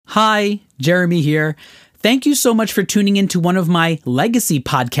Hi, Jeremy here. Thank you so much for tuning in to one of my Legacy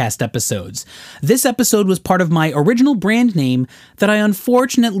podcast episodes. This episode was part of my original brand name that I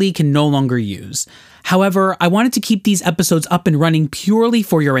unfortunately can no longer use. However, I wanted to keep these episodes up and running purely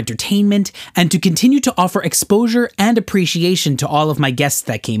for your entertainment and to continue to offer exposure and appreciation to all of my guests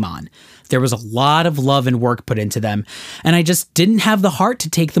that came on. There was a lot of love and work put into them, and I just didn't have the heart to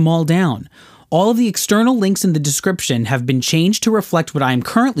take them all down. All of the external links in the description have been changed to reflect what I am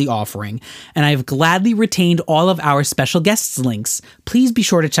currently offering, and I have gladly retained all of our special guests' links. Please be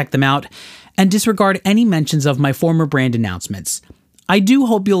sure to check them out and disregard any mentions of my former brand announcements. I do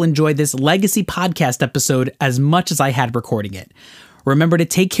hope you'll enjoy this Legacy podcast episode as much as I had recording it. Remember to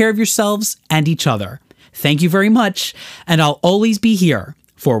take care of yourselves and each other. Thank you very much, and I'll always be here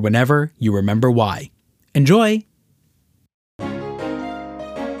for whenever you remember why. Enjoy!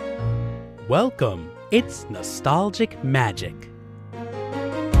 Welcome, it's Nostalgic Magic.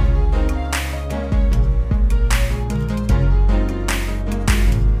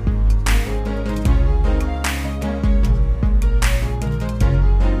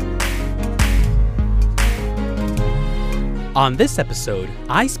 On this episode,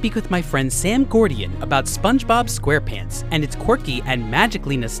 I speak with my friend Sam Gordian about SpongeBob SquarePants and its quirky and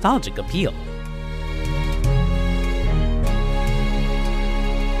magically nostalgic appeal.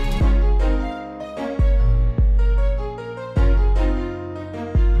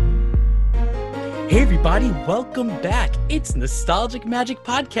 Hey everybody, welcome back. It's Nostalgic Magic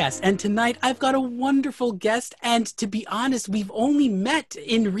Podcast, and tonight I've got a wonderful guest, and to be honest, we've only met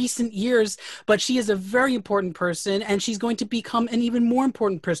in recent years, but she is a very important person, and she's going to become an even more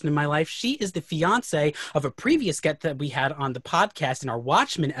important person in my life. She is the fiance of a previous guest that we had on the podcast in our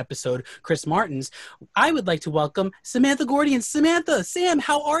Watchmen episode, Chris Martins. I would like to welcome Samantha Gordian. Samantha, Sam,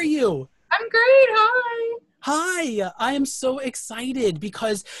 how are you? I'm great, hi. Hi, I am so excited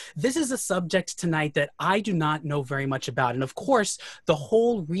because this is a subject tonight that I do not know very much about. And of course, the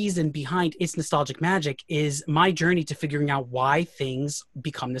whole reason behind It's Nostalgic Magic is my journey to figuring out why things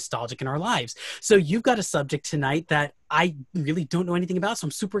become nostalgic in our lives. So you've got a subject tonight that I really don't know anything about, so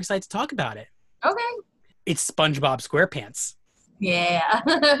I'm super excited to talk about it. Okay. It's SpongeBob SquarePants. Yeah.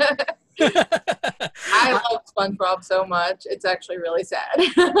 I love SpongeBob so much. It's actually really sad.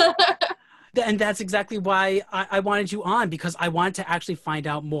 And that's exactly why I wanted you on, because I wanted to actually find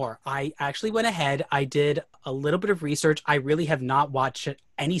out more. I actually went ahead. I did a little bit of research. I really have not watched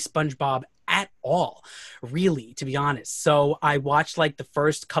any SpongeBob at all, really, to be honest. So I watched like the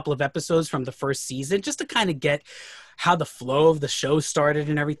first couple of episodes from the first season just to kind of get how the flow of the show started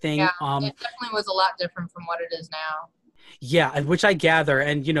and everything. Yeah, it definitely was a lot different from what it is now. Yeah, which I gather,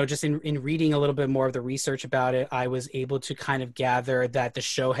 and just in reading a little bit more of the research about it, I was able to kind of gather that the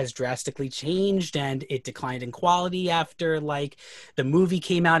show has drastically changed and it declined in quality after like the movie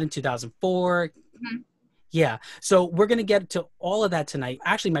came out in 2004. Mm-hmm. Yeah, so we're going to get to all of that tonight.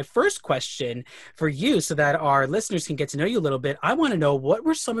 Actually, my first question for you, so that our listeners can get to know you a little bit, I want to know, what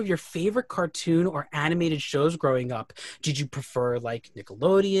were some of your favorite cartoon or animated shows growing up? Did you prefer like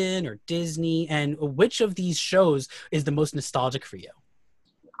Nickelodeon or Disney? And which of these shows is the most nostalgic for you?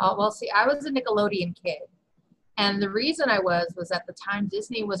 Well, see, I was a Nickelodeon kid. And the reason I was at the time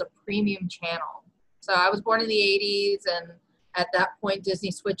Disney was a premium channel. So I was born in the 80s, and at that point, Disney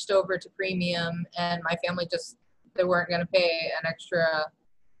switched over to premium, and my family they weren't going to pay an extra.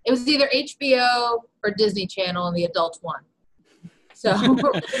 It was either HBO or Disney Channel, and the adult one. So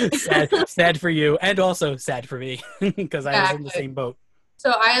sad for you, and also sad for me, because I was in the same boat. So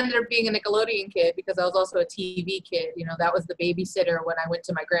I ended up being a Nickelodeon kid because I was also a TV kid. That was the babysitter when I went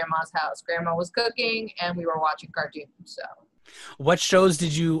to my grandma's house. Grandma was cooking, and we were watching cartoons. So, what shows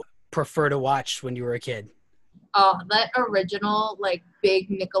did you prefer to watch when you were a kid? That original, like, big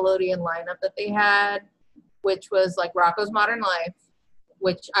Nickelodeon lineup that they had, which was, like, Rocko's Modern Life,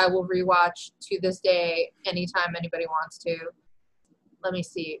 which I will rewatch to this day anytime anybody wants to. Let me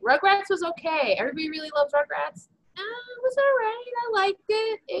see. Rugrats was okay. Everybody really loves Rugrats. It was all right. I liked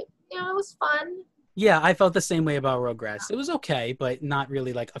it. It was fun. Yeah, I felt the same way about Rugrats. It was okay, but not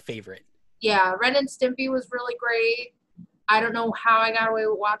really, like, a favorite. Yeah, Ren and Stimpy was really great. I don't know how I got away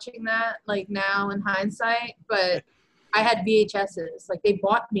with watching that, like, now in hindsight, but I had VHSs. Like, they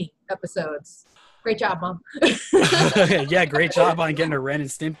bought me episodes. Great job, Mom. Yeah, great job on getting a Ren and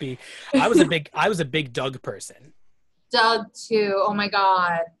Stimpy. I was a big Doug person. Doug, too. Oh, my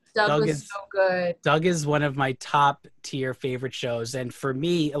God. Doug was so good. Doug is one of my top tier favorite shows. And for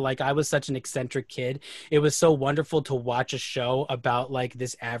me, like, I was such an eccentric kid. It was so wonderful to watch a show about, like,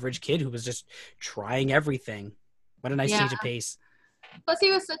 this average kid who was just trying everything. What a nice change of pace. Plus,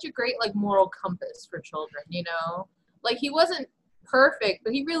 he was such a great, like, moral compass for children, Like, he wasn't perfect,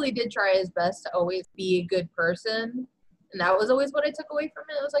 but he really did try his best to always be a good person. And that was always what I took away from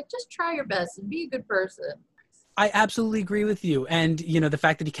it. It was like, just try your best and be a good person. I absolutely agree with you. And, the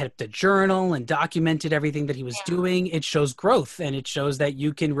fact that he kept a journal and documented everything that he was doing, it shows growth, and it shows that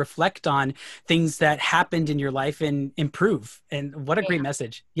you can reflect on things that happened in your life and improve. And what a great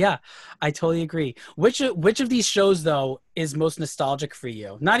message. Yeah, I totally agree. Which of these shows, though, is most nostalgic for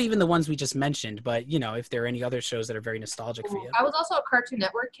you? Not even the ones we just mentioned, but, if there are any other shows that are very nostalgic for you. I was also a Cartoon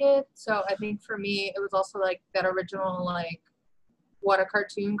Network kid. So I think for me, it was also like that original, like, What a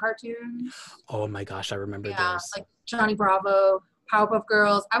Cartoon. Oh my gosh, I remember those. Like Johnny Bravo, Powerpuff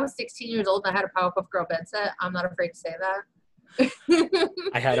Girls. I was 16 years old and I had a Powerpuff Girl bed set. I'm not afraid to say that.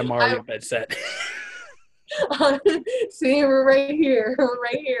 I had a Mario bed set. See, we're right here.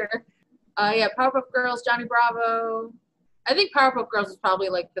 Powerpuff Girls, Johnny Bravo. I think Powerpuff Girls is probably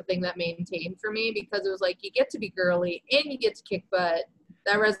like the thing that maintained for me, because it was like, you get to be girly and you get to kick butt.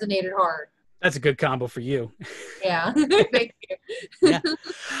 That resonated hard. That's a good combo for you. Yeah, thank you. Yeah.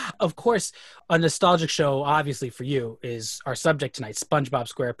 Of course, a nostalgic show, obviously, for you is our subject tonight, SpongeBob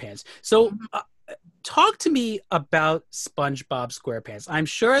SquarePants. So talk to me about SpongeBob SquarePants. I'm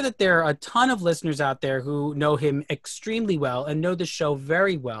sure that there are a ton of listeners out there who know him extremely well and know the show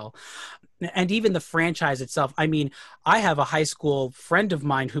very well. And even the franchise itself. I mean, I have a high school friend of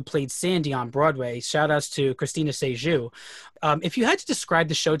mine who played Sandy on Broadway. Shout outs to Christina Seju. If you had to describe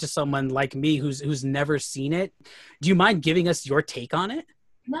the show to someone like me who's never seen it, do you mind giving us your take on it?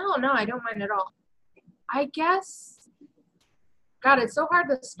 No, I don't mind at all. I guess, God, it's so hard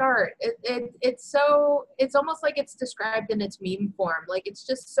to start. It's almost like it's described in its meme form. Like, it's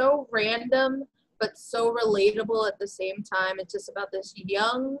just so random, but so relatable at the same time. It's just about this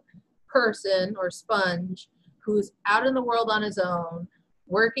young person, or Sponge, who's out in the world on his own,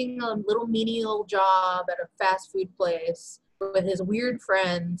 working a little menial job at a fast food place with his weird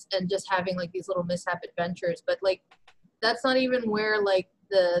friends, and just having like these little mishap adventures. But like, that's not even where like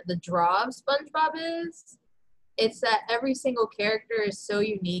the draw of SpongeBob is. It's that every single character is so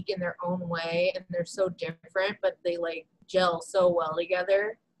unique in their own way, and they're so different, but they like gel so well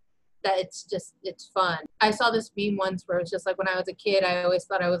together that it's fun. I saw this meme once where it was just like, when I was a kid, I always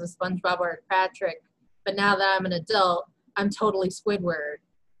thought I was a SpongeBob or a Patrick, but now that I'm an adult, I'm totally Squidward.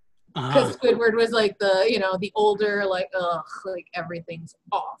 Because Squidward was like the older, like, ugh, like everything's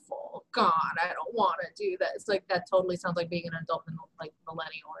awful. God, I don't want to do that. It's like, that totally sounds like being an adult and like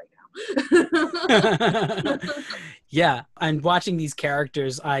millennial right now. Yeah, and watching these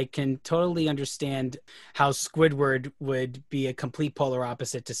characters, I can totally understand how Squidward would be a complete polar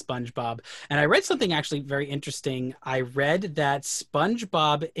opposite to SpongeBob. And I read something actually very interesting. I read that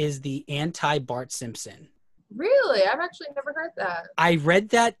SpongeBob is the anti-Bart Simpson. Really? I've actually never heard that. I read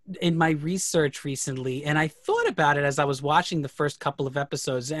that in my research recently, and I thought about it as I was watching the first couple of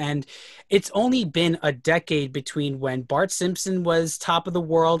episodes, and it's only been a decade between when Bart Simpson was top of the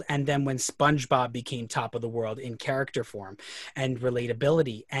world and then when SpongeBob became top of the world in character form and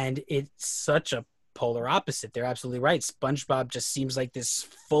relatability. And it's such a polar opposite. They're absolutely right. SpongeBob just seems like this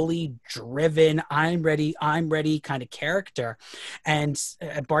fully driven, I'm ready kind of character. And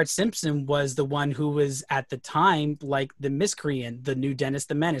Bart Simpson was the one who was at the time like the miscreant, the new Dennis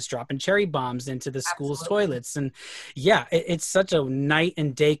the Menace, dropping cherry bombs into the school's toilets. And yeah, it's such a night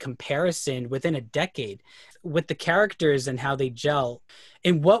and day comparison within a decade with the characters and how they gel.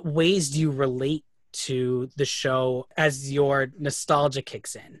 In what ways do you relate to the show as your nostalgia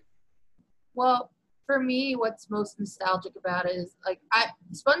kicks in? Well, for me, what's most nostalgic about it is like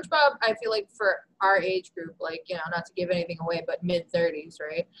SpongeBob. I feel like for our age group, like, not to give anything away, but mid-30s,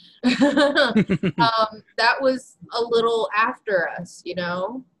 right? That was a little after us,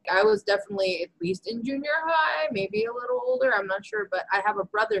 I was definitely at least in junior high, maybe a little older. I'm not sure, but I have a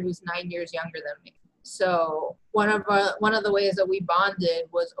brother who's 9 years younger than me. So one of the ways that we bonded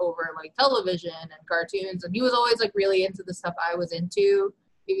was over like television and cartoons, and he was always like really into the stuff I was into.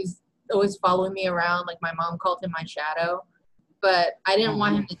 He was always following me around. Like, my mom called him my shadow, but I didn't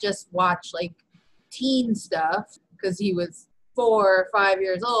want him to just watch like teen stuff because he was 4 or 5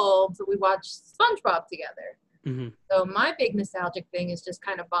 years old. So we watched SpongeBob together. Mm-hmm. So my big nostalgic thing is just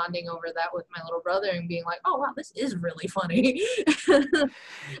kind of bonding over that with my little brother and being like, oh wow, this is really funny.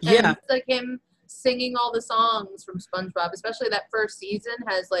 Yeah. It's like him singing all the songs from SpongeBob, especially that first season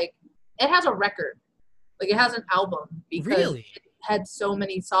it has a record. Like, it has an album because it had so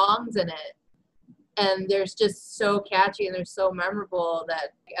many songs in it, and they're just so catchy and they're so memorable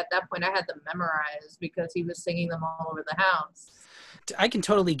that at that point I had them memorized because he was singing them all over the house. I can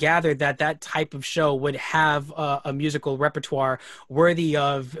totally gather that type of show would have a musical repertoire worthy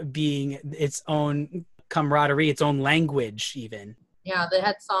of being its own camaraderie, its own language even. Yeah, they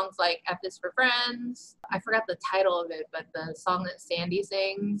had songs like F is for Friends. I forgot the title of it, but the song that Sandy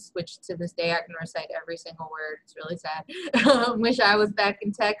sings, which to this day I can recite every single word. It's really sad. Wish I was back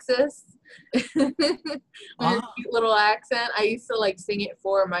in Texas. With her cute little accent. I used to like sing it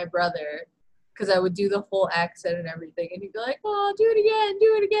for my brother because I would do the full accent and everything. And he'd be like, oh, do it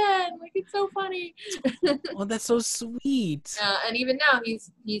again. Like, it's so funny. Oh, that's so sweet. And even now,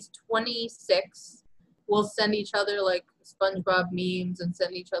 he's 26. We'll send each other like SpongeBob memes and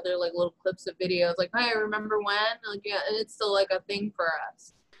send each other like little clips of videos like, hey, remember when? Like, yeah, and it's still like a thing for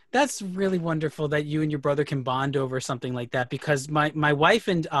us. That's really wonderful that you and your brother can bond over something like that, because my wife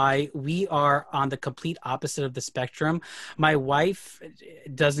and I, we are on the complete opposite of the spectrum. My wife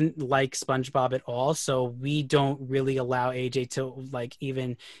doesn't like SpongeBob at all, so we don't really allow AJ to like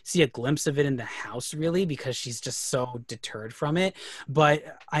even see a glimpse of it in the house, really, because she's just so deterred from it. But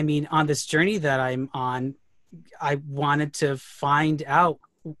I mean, on this journey that I'm on, I wanted to find out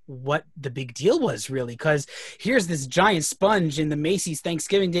what the big deal was, really, because here's this giant sponge in the Macy's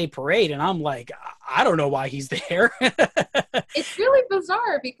Thanksgiving Day Parade, and I'm like, I don't know why he's there. It's really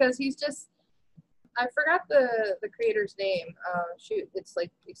bizarre because he's just, I forgot the creator's name. Shoot, it's like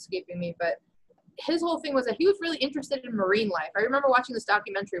escaping me, but his whole thing was that he was really interested in marine life. I remember watching this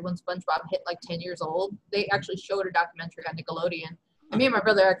documentary when SpongeBob hit like 10 years old. They actually showed a documentary on Nickelodeon. And me and my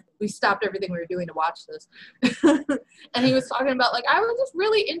brother, we stopped everything we were doing to watch this. And he was talking about, like, I was just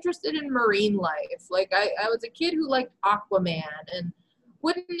really interested in marine life. Like, I was a kid who liked Aquaman. And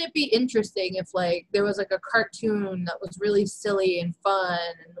wouldn't it be interesting if, like, there was, like, a cartoon that was really silly and fun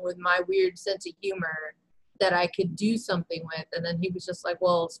and with my weird sense of humor that I could do something with? And then he was just like,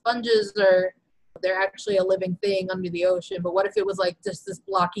 well, sponges they're actually a living thing under the ocean. But what if it was, like, just this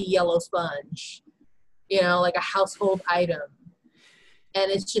blocky yellow sponge? You know, like a household item. And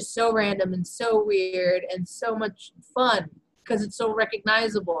it's just so random and so weird and so much fun because it's so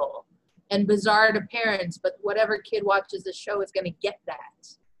recognizable and bizarre to parents. But whatever kid watches the show is going to get that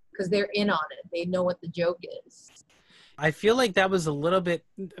because they're in on it. They know what the joke is. I feel like that was a little bit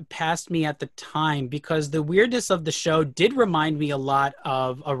past me at the time, because the weirdness of the show did remind me a lot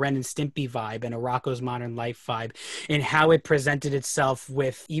of a Ren and Stimpy vibe and a Rocko's Modern Life vibe, in how it presented itself,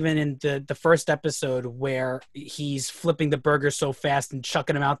 with even in the first episode where he's flipping the burger so fast and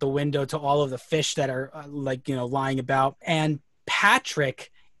chucking them out the window to all of the fish that are lying about. And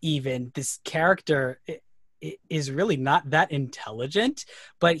Patrick, even this character, is really not that intelligent,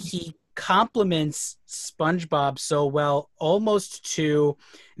 but he complements SpongeBob so well, almost to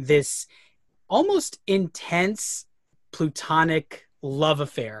this almost intense platonic love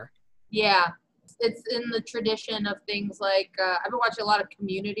affair. Yeah, it's in the tradition of things like I've been watching a lot of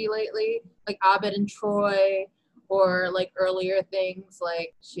Community lately, like Abed and Troy, or like earlier things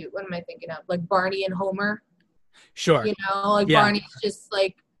like, shoot, what am I thinking of? Like Barney and Homer. Sure. You know, like yeah. Barney's just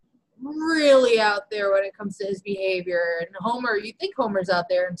like really out there when it comes to his behavior, and Homer, you think Homer's out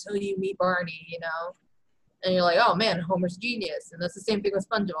there until you meet Barney, you know, and you're like, oh man, Homer's genius. And that's the same thing with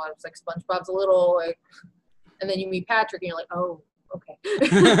SpongeBob. It's like SpongeBob's a little like, and then you meet Patrick and you're like, oh, okay.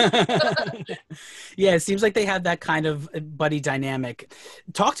 Yeah, it seems like they had that kind of buddy dynamic.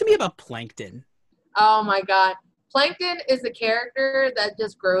 Talk to me about Plankton. Oh my god, Plankton is the character that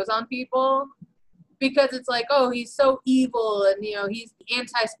just grows on people. Because it's like, oh, he's so evil, and, you know, he's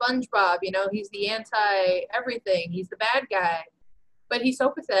anti-SpongeBob, you know, he's the anti-everything, he's the bad guy. But he's so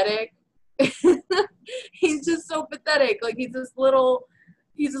pathetic. He's just so pathetic. Like, he's this little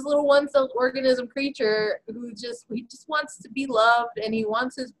one-celled organism creature he just wants to be loved, and he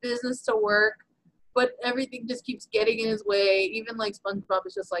wants his business to work, but everything just keeps getting in his way. Even, like, SpongeBob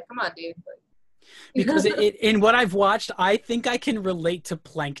is just like, come on, dude. Like, because in what I've watched, I think I can relate to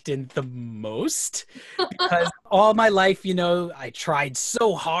Plankton the most, because all my life, you know, I tried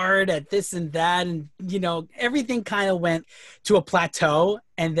so hard at this and that, and, you know, everything kind of went to a plateau,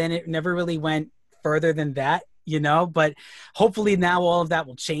 and then it never really went further than that, you know, but hopefully now all of that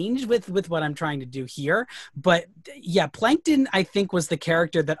will change with what I'm trying to do here. But yeah, Plankton, I think, was the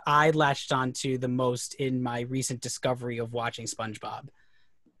character that I latched onto the most in my recent discovery of watching SpongeBob.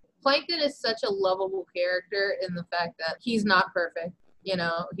 Plankton is such a lovable character in the fact that he's not perfect. You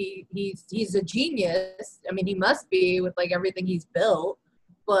know, he's a genius. I mean, he must be with like everything he's built,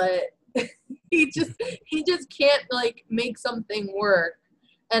 but he just can't like make something work.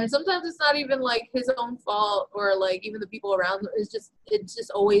 And sometimes it's not even like his own fault, or like even the people around him. It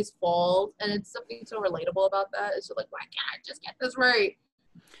just always falls, and it's something so relatable about that. It's just like, why can't I just get this right?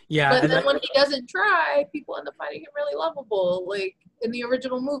 Yeah. But then when he doesn't try, people end up finding him really lovable. Like in the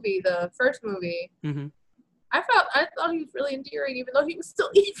original movie, the first movie, mm-hmm. I thought he was really endearing, even though he was still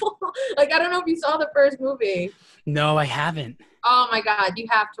evil. Like, I don't know if you saw the first movie. No, I haven't. Oh my God, you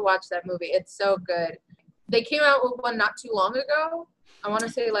have to watch that movie. It's so good. They came out with one not too long ago. I want to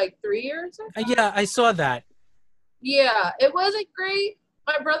say like 3 years. Yeah, I saw that. Yeah, it wasn't great.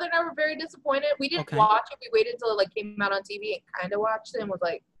 My brother and I were very disappointed. We didn't watch it. We waited until it like came out on TV and kind of watched it and was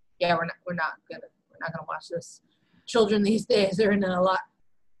like, yeah, we're not gonna watch this. Children these days, they're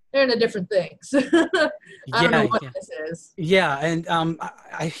into different things. I don't know what this is. Yeah, and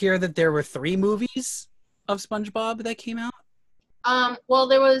I hear that there were 3 movies of SpongeBob that came out. Well,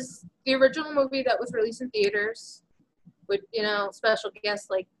 there was the original movie that was released in theaters with, special guests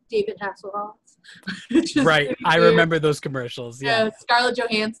like David Hasselhoff. Right. I remember those commercials. Yeah. Scarlett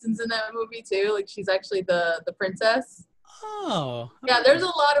Johansson's in that movie too. Like, she's actually the princess. Oh. Okay. Yeah, there's a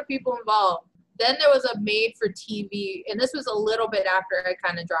lot of people involved. Then there was a made-for-TV, and this was a little bit after I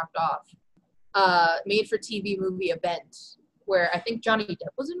kind of dropped off, made-for-TV movie event where I think Johnny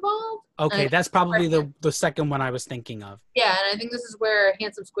Depp was involved. Okay, that's probably the second one I was thinking of. Yeah, and I think this is where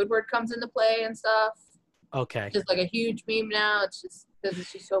Handsome Squidward comes into play and stuff. Okay. Just like a huge meme now. It's just because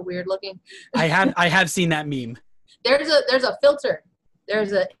it's just so weird looking. I have seen that meme. There's a filter.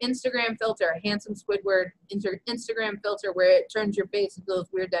 There's an Instagram filter, a Handsome Squidward Instagram filter where it turns your face into those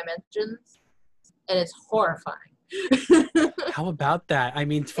weird dimensions. And it's horrifying. How about that? I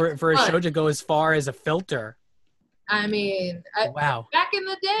mean, for a show to go as far as a filter. I mean, wow. Back in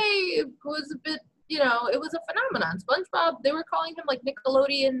the day, it was a bit, it was a phenomenon. SpongeBob, they were calling him like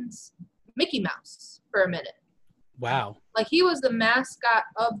Nickelodeon's Mickey Mouse for a minute. Wow. Like, he was the mascot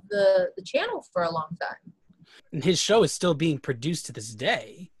of the channel for a long time. And his show is still being produced to this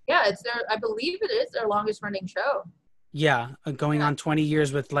day. Yeah, I believe it is their longest running show. Yeah, going on 20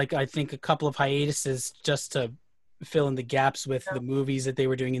 years with, like, I think a couple of hiatuses just to fill in the gaps with the movies that they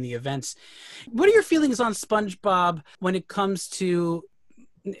were doing in the events. What are your feelings on SpongeBob when it comes to,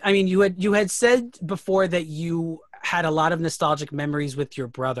 I mean, you had said before that you had a lot of nostalgic memories with your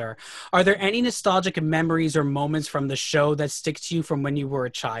brother. Are there any nostalgic memories or moments from the show that stick to you from when you were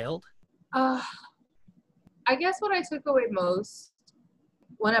a child? I guess what I took away most,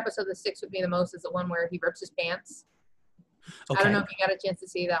 one episode that sticks with me the most is the one where he rips his pants. Okay. I don't know if you got a chance to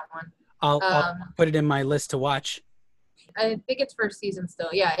see that one. I'll put it in my list to watch. I think it's first season still.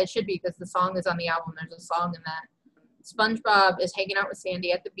 Yeah, it should be because the song is on the album. There's a song in that. SpongeBob is hanging out with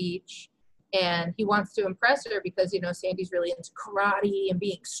Sandy at the beach, and he wants to impress her because, Sandy's really into karate and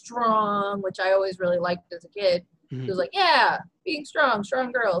being strong, which I always really liked as a kid. Mm-hmm. He was like, yeah, being strong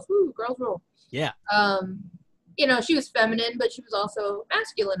girls. Woo, girls rule. Yeah. She was feminine, but she was also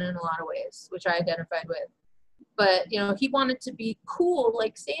masculine in a lot of ways, which I identified with. But, he wanted to be cool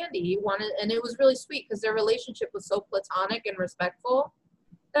like Sandy. And it was really sweet because their relationship was so platonic and respectful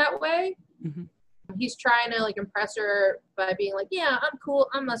that way. Mm-hmm. He's trying to, like, impress her by being like, yeah, I'm cool,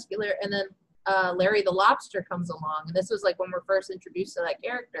 I'm muscular. And then Larry the Lobster comes along. And this was, like, when we're first introduced to that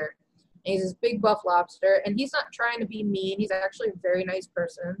character. And he's this big buff lobster. And he's not trying to be mean. He's actually a very nice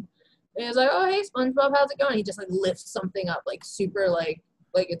person. And he's like, oh, hey, SpongeBob, how's it going? He just, like, lifts something up, like, super, like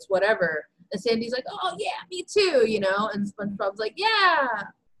it's whatever. And Sandy's like, oh, yeah, me too, And SpongeBob's like, yeah.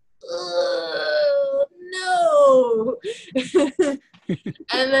 No.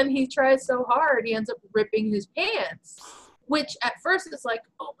 And then he tries so hard, he ends up ripping his pants. Which at first it's like,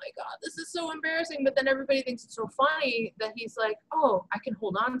 oh, my God, this is so embarrassing. But then everybody thinks it's so funny that he's like, oh, I can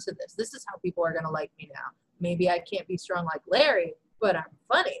hold on to this. This is how people are going to like me now. Maybe I can't be strong like Larry, but I'm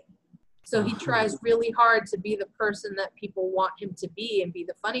funny. So he tries really hard to be the person that people want him to be and be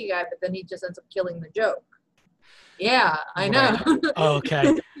the funny guy, but then he just ends up killing the joke. Yeah, I know. Right. Oh,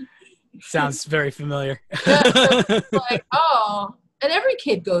 okay. Sounds very familiar. Yeah, so it's like, oh, and every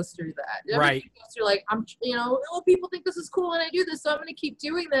kid goes through that. Right. Kid goes through like, people think this is cool and I do this, so I'm going to keep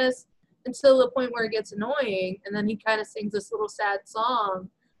doing this until the point where it gets annoying. And then he kind of sings this little sad song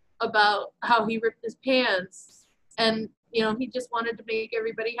about how he ripped his pants. And he just wanted to make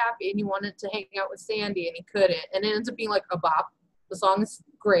everybody happy, and he wanted to hang out with Sandy, and he couldn't. And it ends up being like a bop. The song is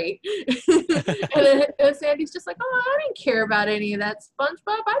great. and Sandy's just like, oh, I didn't care about any of that,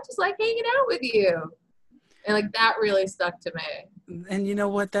 SpongeBob. I just like hanging out with you. And, like, that really stuck to me. And you know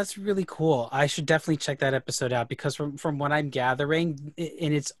what? That's really cool. I should definitely check that episode out because from what I'm gathering,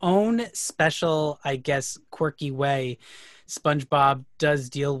 in its own special, I guess, quirky way, SpongeBob does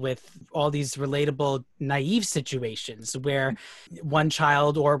deal with all these relatable, naive situations where one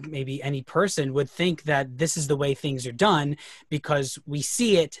child or maybe any person would think that this is the way things are done because we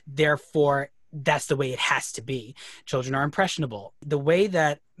see it, therefore that's the way it has to be. Children are impressionable. The way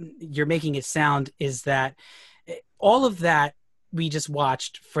that you're making it sound is that all of that we just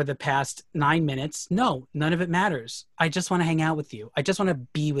watched for the past 9 minutes, no, none of it matters. I just want to hang out with you. I just want to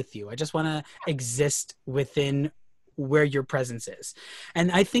be with you. I just want to exist within where your presence is.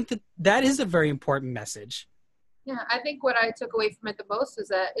 And I think that that is a very important message. Yeah, I think what I took away from it the most is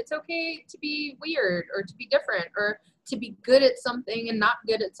that it's okay to be weird or to be different or to be good at something and not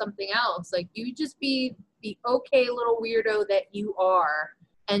good at something else. Like, you just be the okay little weirdo that you are,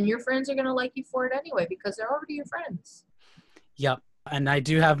 and your friends are going to like you for it anyway because they're already your friends. Yep. And I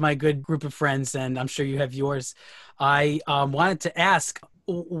do have my good group of friends, and I'm sure you have yours. I wanted to ask,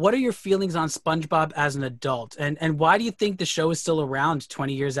 what are your feelings on SpongeBob as an adult? And why do you think the show is still around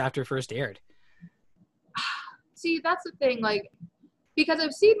 20 years after it first aired? See, that's the thing, like, because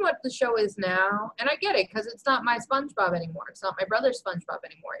I've seen what the show is now, and I get it, because it's not my SpongeBob anymore. It's not my brother's SpongeBob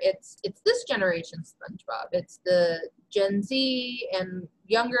anymore. It's this generation's SpongeBob. It's the Gen Z and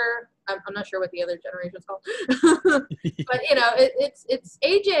younger. I'm not sure what the other generation's called. But, you know, it's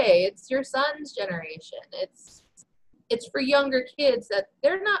AJ. It's your son's generation. It's for younger kids that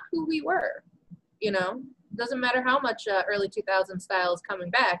they're not who we were, you know? Doesn't matter how much early 2000 style is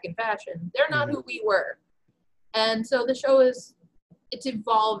coming back in fashion. They're not who we were. And so the show it's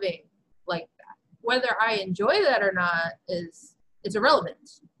evolving like that. Whether I enjoy that or not is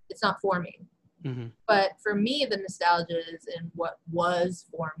irrelevant. It's not for me. Mm-hmm. But for me, the nostalgia is in what was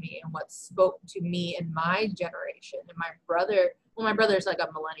for me and what spoke to me in my generation. And my brother's like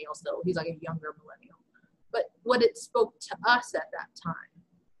a millennial still. He's like a younger millennial. But what it spoke to us at that time.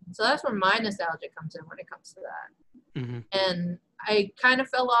 So that's where my nostalgia comes in when it comes to that. Mm-hmm. And I kind of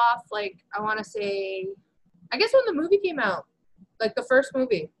fell off, like, I want to say, I guess when the movie came out, like the first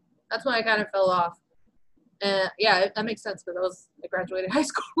movie, that's when I kind of fell off. And yeah, that makes sense because I graduated high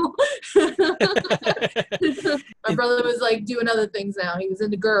school. My brother was like doing other things now. He was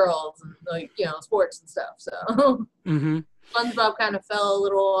into girls and, like, you know, sports and stuff. So SpongeBob kind of fell a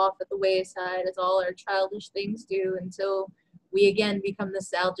little off at the wayside, as all our childish things do, until we again become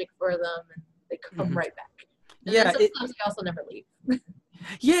nostalgic for them and they come right back. And then sometimes they also never leave.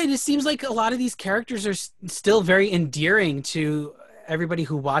 Yeah, it just seems like a lot of these characters are still very endearing to everybody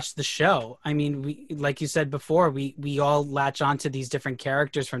who watched the show. I mean, we, like you said before, we all latch on to these different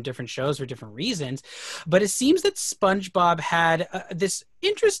characters from different shows for different reasons. But it seems that SpongeBob had this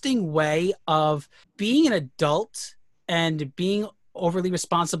interesting way of being an adult and being overly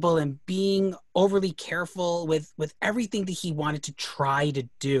responsible and being overly careful with everything that he wanted to try to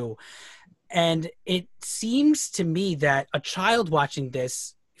do. And it seems to me that a child watching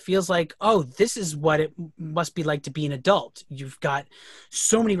this feels like, oh, this is what it must be like to be an adult. You've got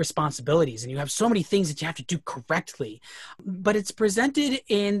so many responsibilities and you have so many things that you have to do correctly. But it's presented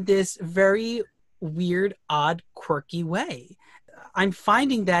in this very weird, odd, quirky way. I'm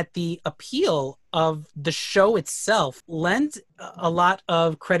finding that the appeal of the show itself lends a lot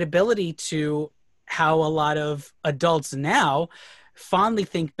of credibility to how a lot of adults now fondly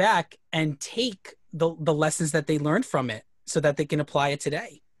think back and take the lessons that they learned from it so that they can apply it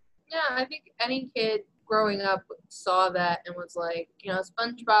today. Yeah, I think any kid growing up saw that and was like, you know,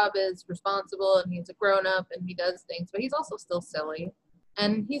 SpongeBob is responsible and he's a grown-up and he does things, but he's also still silly.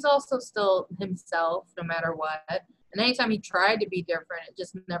 And he's also still himself no matter what. And anytime he tried to be different, it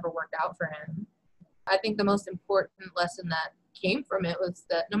just never worked out for him. I think the most important lesson that came from it was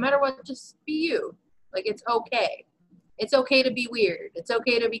that no matter what, just be you. Like, it's okay. It's okay to be weird. It's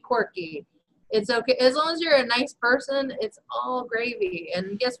okay to be quirky. It's okay. As long as you're a nice person, it's all gravy.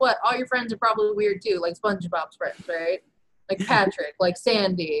 And guess what? All your friends are probably weird too, like SpongeBob's friends, right? Like Patrick, like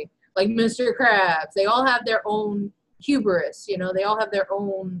Sandy, like Mr. Krabs. They all have their own hubris, you know? They all have their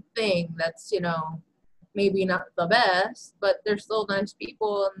own thing that's, you know, maybe not the best, but they're still nice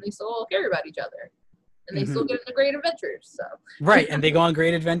people and they still care about each other. And they still get into great adventures. So Right, and they go on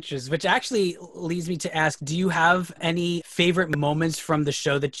great adventures, which actually leads me to ask, do you have any favorite moments from the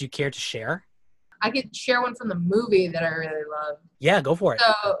show that you care to share? I could share one from the movie that I really love. Yeah, go for it.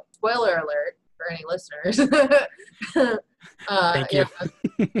 So, spoiler alert for any listeners. Thank you.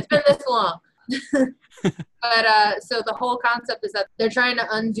 It's been this long. But so the whole concept is that they're trying to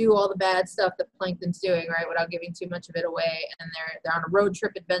undo all the bad stuff that Plankton's doing, right, without giving too much of it away. And they're on a road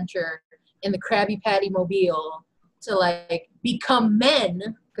trip adventure in the Krabby Patty mobile to, like, become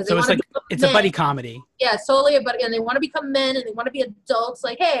men. So it's like, it's a buddy comedy. Yeah, solely a buddy. And they want to become men and they want to be adults.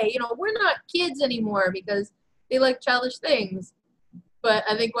 Like, hey, you know, we're not kids anymore because they like childish things. But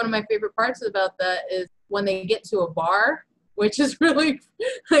I think one of my favorite parts about that is when they get to a bar, which is really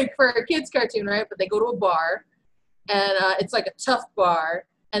like for a kid's cartoon, right? But they go to a bar and it's like a tough bar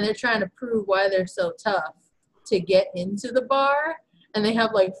and they're trying to prove why they're so tough to get into the bar. and they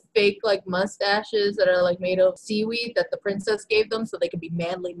have like fake like mustaches that are like made of seaweed that the princess gave them so they could be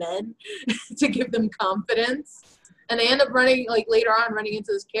manly men to give them confidence. And they end up running, like later on, running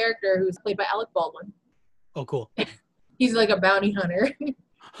into this character who's played by Alec Baldwin. Oh, cool. He's like a bounty hunter. He's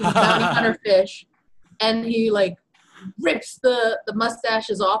a bounty hunter fish. And he like rips the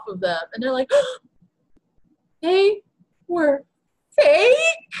mustaches off of them. And they're like, they were fake?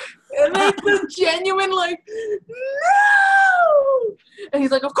 And it's a genuine like, no! And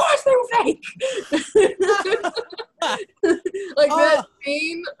he's like, of course they were fake! Like that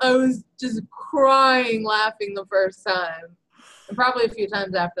scene, I was just crying laughing the first time. And probably a few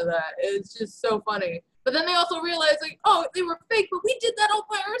times after that. It's just so funny. But then they also realized like, oh, they were fake, but we did that all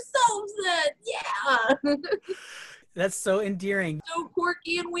by ourselves then. Yeah. That's so endearing. So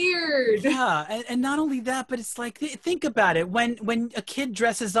quirky and weird. Yeah, and not only that, but it's like, think about it. When a kid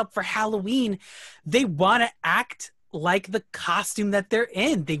dresses up for Halloween, they want to act like the costume that they're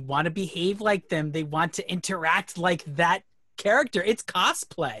in. They want to behave like them. They want to interact like that character. It's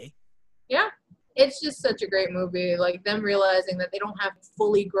cosplay. Yeah. It's just such a great movie. Like them realizing that they don't have to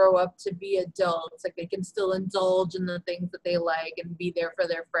fully grow up to be adults. Like they can still indulge in the things that they like and be there for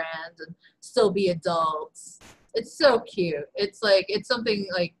their friends and still be adults. It's so cute. It's like, it's something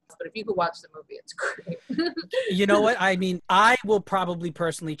like, but if you could watch the movie, it's great. You know what? I mean, I will probably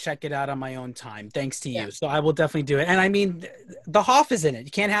personally check it out on my own time, thanks to you. Yeah. So I will definitely do it. And I mean, the Hoff is in it.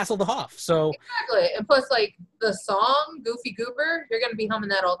 You can't hassle the Hoff. So exactly. And plus, like the song Goofy Goober, you're going to be humming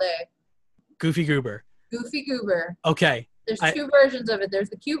that all day. Goofy Goober. Goofy Goober. Okay. There's two versions of it. There's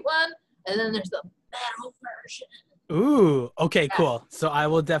the cute one, and then there's the metal version. Ooh, okay, yeah. Cool. So I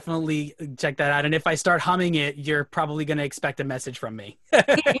will definitely check that out. And if I start humming it, you're probably going to expect a message from me.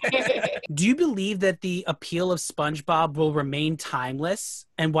 Do you believe that the appeal of SpongeBob will remain timeless?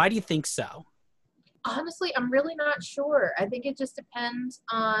 And why do you think so? Honestly, I'm really not sure. I think it just depends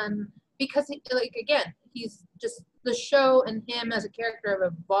on, because like, again, he's just, the show and him as a character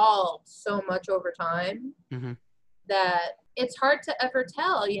have evolved so much over time that it's hard to ever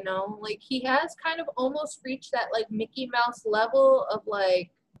tell, you know, like he has kind of almost reached that like Mickey Mouse level of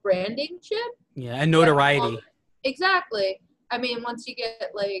like branding chip. Yeah, and notoriety. Like, exactly. I mean, once you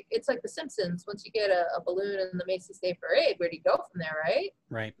get like, it's like The Simpsons, once you get a balloon in the Macy's Day Parade, where do you go from there, right?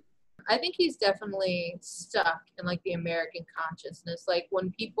 Right. I think he's definitely stuck in like the American consciousness. Like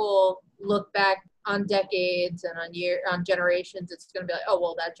when people look back on decades and on generations, it's going to be like, oh,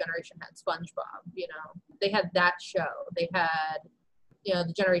 well, that generation had SpongeBob, you know, they had that show. They had, you know,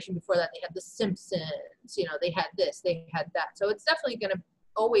 the generation before that, they had The Simpsons, you know, they had this, they had that. So it's definitely going to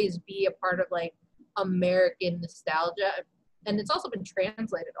always be a part of like American nostalgia. And it's also been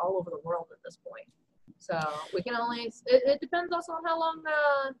translated all over the world at this point. So we can only, it depends also on how long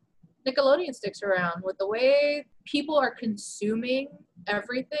Nickelodeon sticks around. With the way people are consuming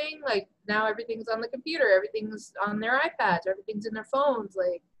everything, like now everything's on the computer, everything's on their iPads, everything's in their phones,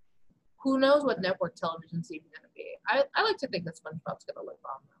 like who knows what network television's even going to be. I like to think that SpongeBob's going to live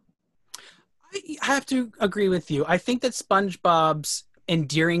on though. I have to agree with you. I think that SpongeBob's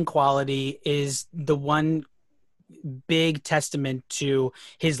endearing quality is the one big testament to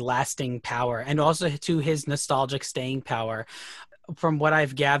his lasting power and also to his nostalgic staying power. From what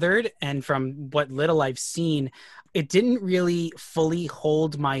I've gathered and from what little I've seen, it didn't really fully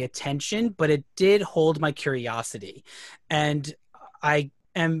hold my attention, but it did hold my curiosity. And I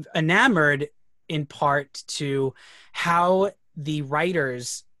am enamored in part to how the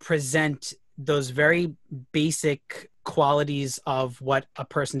writers present those very basic qualities of what a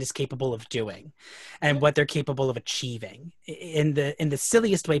person is capable of doing and what they're capable of achieving in the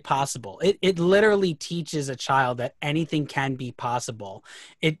silliest way possible. It literally teaches a child that anything can be possible.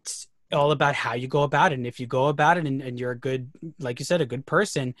 It's all about how you go about it. And if you go about it and you're a good, like you said, a good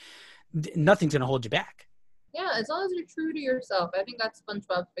person, nothing's going to hold you back. Yeah, as long as you're true to yourself. I think that's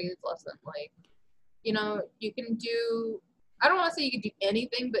SpongeBob's biggest lesson. Like, you know, you can do, I don't want to say you can do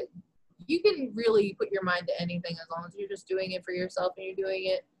anything, but you can really put your mind to anything as long as you're just doing it for yourself and you're doing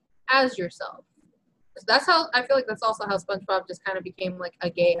it as yourself. So that's how, I feel like that's also how SpongeBob just kind of became like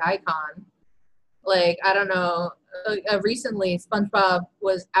a gay icon. Like, I don't know, recently SpongeBob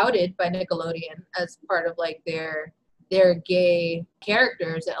was outed by Nickelodeon as part of like their gay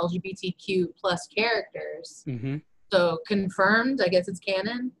characters, the LGBTQ plus characters. So confirmed, I guess it's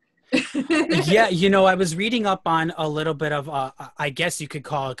canon. Yeah, you know, I was reading up on a little bit of, I guess you could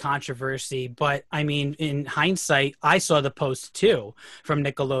call it controversy, but I mean, in hindsight, I saw the post too from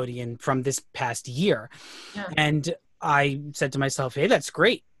Nickelodeon from this past year. Yeah. And I said to myself, hey, that's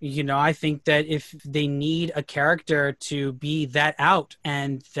great. You know, I think that if they need a character to be that out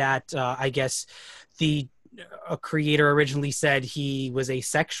and that, I guess, the a creator originally said he was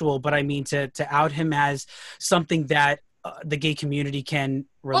asexual, but I mean to out him as something that the gay community can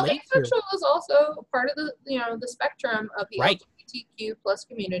relate to. Asexual is also part of the, the spectrum of the right. LGBTQ plus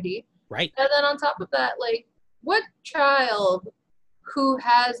community. Right. And then on top of that, like, what child who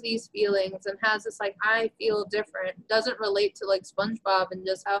has these feelings and has this, like, I feel different, doesn't relate to, like, SpongeBob and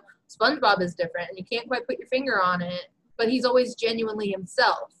just how SpongeBob is different and you can't quite put your finger on it, but he's always genuinely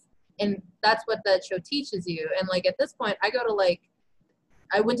himself. And that's what that show teaches you. And, like, at this point, I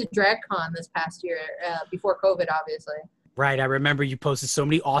went to DragCon this past year, before COVID, obviously. Right. I remember you posted so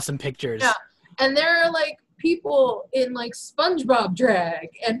many awesome pictures. Yeah. And there are, like, people in, like, SpongeBob drag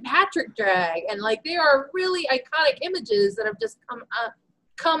and Patrick drag. And, like, they are really iconic images that have just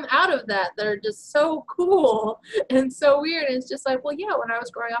come out of that are just so cool and so weird. And it's just like, well, yeah, when I was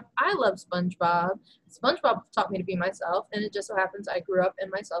growing up, I loved SpongeBob. SpongeBob taught me to be myself. And it just so happens I grew up in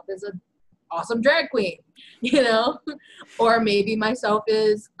myself as an awesome drag queen, or maybe myself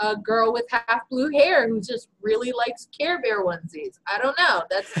is a girl with half blue hair who just really likes Care Bear onesies. I don't know.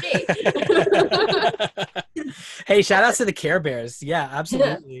 That's me. Hey, shout outs to the Care Bears. Yeah,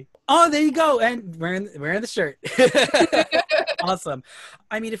 absolutely. Yeah. Oh, there you go. And wearing the shirt. Awesome.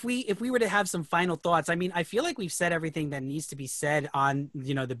 I mean, if we were to have some final thoughts, I mean, I feel like we've said everything that needs to be said on,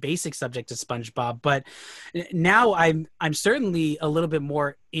 the basic subject of SpongeBob, but now I'm certainly a little bit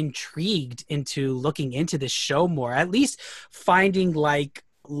more intrigued into looking into this show more, at least finding like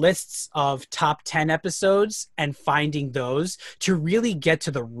lists of top 10 episodes and finding those to really get to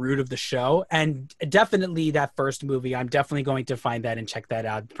the root of the show. And definitely that first movie, I'm definitely going to find that and check that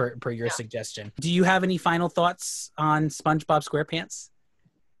out per your suggestion. Do you have any final thoughts on SpongeBob SquarePants?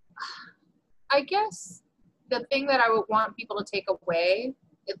 I guess the thing that I would want people to take away,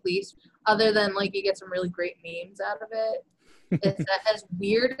 at least, other than like you get some really great memes out of it, is that as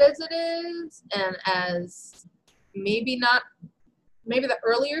weird as it is, and as maybe the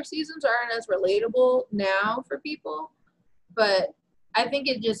earlier seasons aren't as relatable now for people, but I think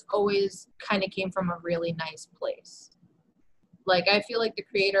it just always kind of came from a really nice place. Like, I feel like the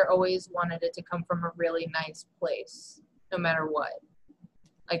creator always wanted it to come from a really nice place, no matter what.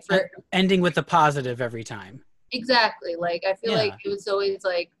 Like, for ending with a positive every time. Exactly. Like, I feel like it was always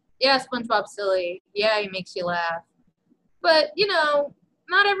like, yeah, SpongeBob's silly. Yeah, he makes you laugh. But,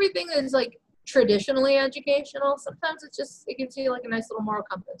 not everything is like traditionally educational. Sometimes it gives you like a nice little moral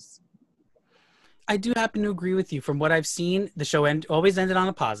compass. I do happen to agree with you. From what I've seen, the show always ended on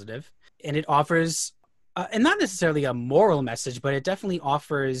a positive, and it offers, and not necessarily a moral message, but it definitely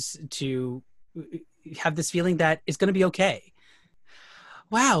offers to have this feeling that it's going to be okay.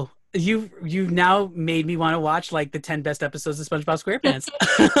 Wow. You've now made me want to watch like the 10 best episodes of SpongeBob SquarePants.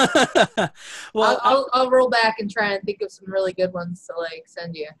 Well, I'll roll back and try and think of some really good ones to like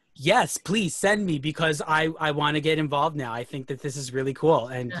send you. Yes, please send me, because I want to get involved now. I think that this is really cool.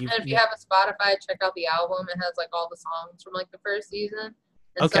 And if you have a Spotify, check out the album. It has like all the songs from like the first season.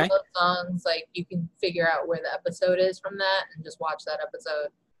 And okay. Some of those songs, like, you can figure out where the episode is from that and just watch that episode.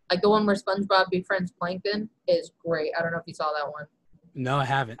 Like the one where SpongeBob befriends Plankton is great. I don't know if you saw that one. No, I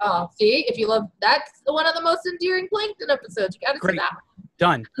haven't. Oh, see, if you love, that's one of the most endearing Plankton episodes. You got to see that one.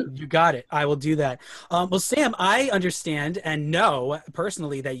 Done. You got it. I will do that. Well, Sam, I understand and know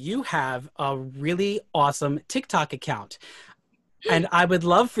personally that you have a really awesome TikTok account. And I would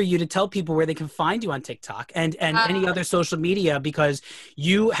love for you to tell people where they can find you on TikTok and any other social media, because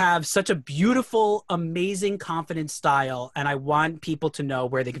you have such a beautiful, amazing, confident style. And I want people to know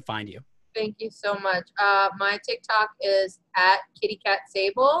where they can find you. Thank you so much. My TikTok is at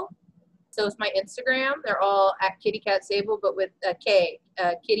KittyCatSable. So is my Instagram. They're all at KittyCatSable, but with a K.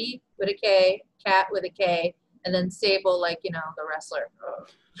 Kitty with a K, cat with a K, and then Sable, like, the wrestler.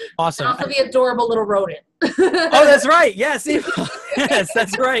 Awesome. And also the adorable little rodent. Oh, that's right. Yes. Yes,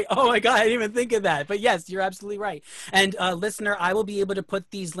 that's right. Oh my God, I didn't even think of that. But yes, you're absolutely right. And listener, I will be able to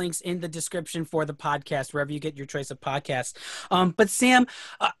put these links in the description for the podcast, wherever you get your choice of podcasts. But Sam,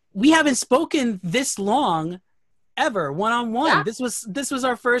 we haven't spoken this long ever one-on-one. Yeah. This was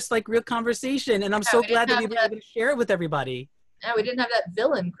our first like real conversation, and I'm so glad that we were able to share it with everybody. Yeah, we didn't have that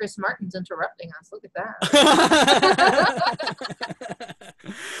villain, Chris Martin's, interrupting us. Look at that.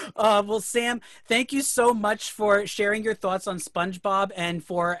 Well, Sam, thank you so much for sharing your thoughts on SpongeBob and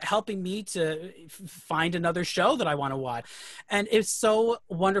for helping me to find another show that I want to watch. And it's so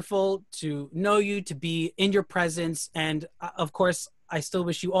wonderful to know you, to be in your presence. And of course, I still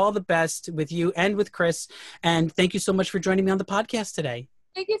wish you all the best with you and with Chris. And thank you so much for joining me on the podcast today.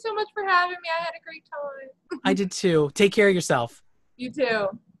 Thank you so much for having me. I had a great time. I did too. Take care of yourself. You too.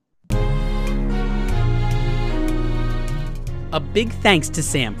 A big thanks to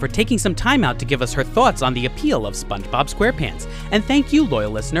Sam for taking some time out to give us her thoughts on the appeal of SpongeBob SquarePants. And thank you,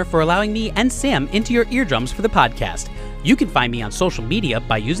 loyal listener, for allowing me and Sam into your eardrums for the podcast. You can find me on social media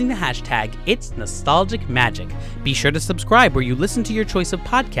by using the hashtag #It'sNostalgicMagic. Be sure to subscribe where you listen to your choice of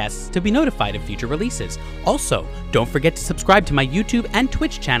podcasts to be notified of future releases. Also, don't forget to subscribe to my YouTube and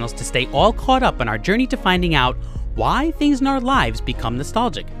Twitch channels to stay all caught up on our journey to finding out why things in our lives become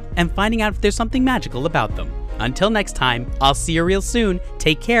nostalgic and finding out if there's something magical about them. Until next time, I'll see you real soon.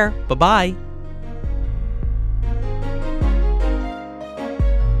 Take care. Bye-bye.